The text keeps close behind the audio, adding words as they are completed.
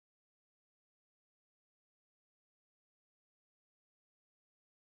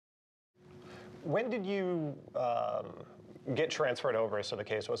When did you get transferred over so the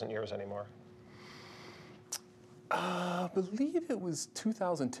case wasn't yours anymore? I believe it was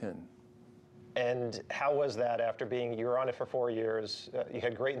 2010. And how was that after being, you were on it for 4 years, you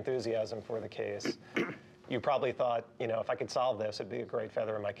had great enthusiasm for the case. You probably thought, you know, if I could solve this, it'd be a great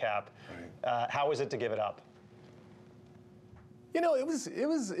feather in my cap. Right. How was it to give it up? You know, it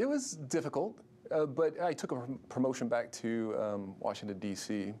was difficult, but I took a promotion back to Washington,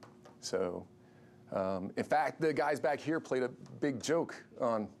 D.C. So, in fact, the guys back here played a big joke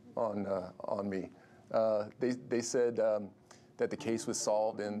on me. They said that the case was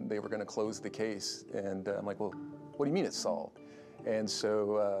solved and they were going to close the case. And I'm like, well, what do you mean it's solved? And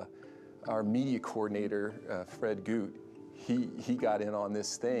so our media coordinator, Fred Goot, he got in on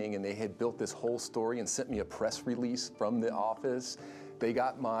this thing, and they had built this whole story and sent me a press release from the office. They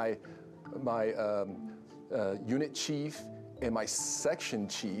got my unit chief and my section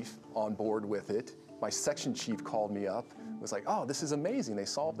chief on board with it. My section chief called me up, was like, oh, this is amazing, they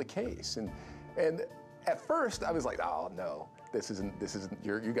solved the case. And at first I was like, oh no, this isn't,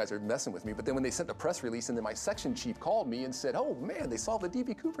 you guys are messing with me. But then when they sent the press release, and then my section chief called me and said, oh man, they solved the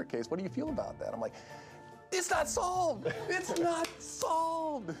D.B. Cooper case, what do you feel about that? I'm like, it's not solved, it's not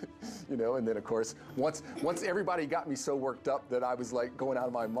solved. You know, and then of course, once everybody got me so worked up that I was like going out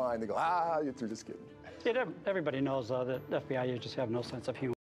of my mind, they go, you're just kidding. Yeah, everybody knows that FBI agents have no sense of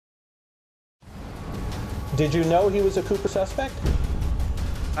humor. Did you know he was a Cooper suspect?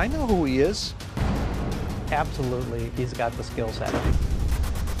 I know who he is. Absolutely, he's got the skill set.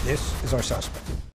 This is our suspect.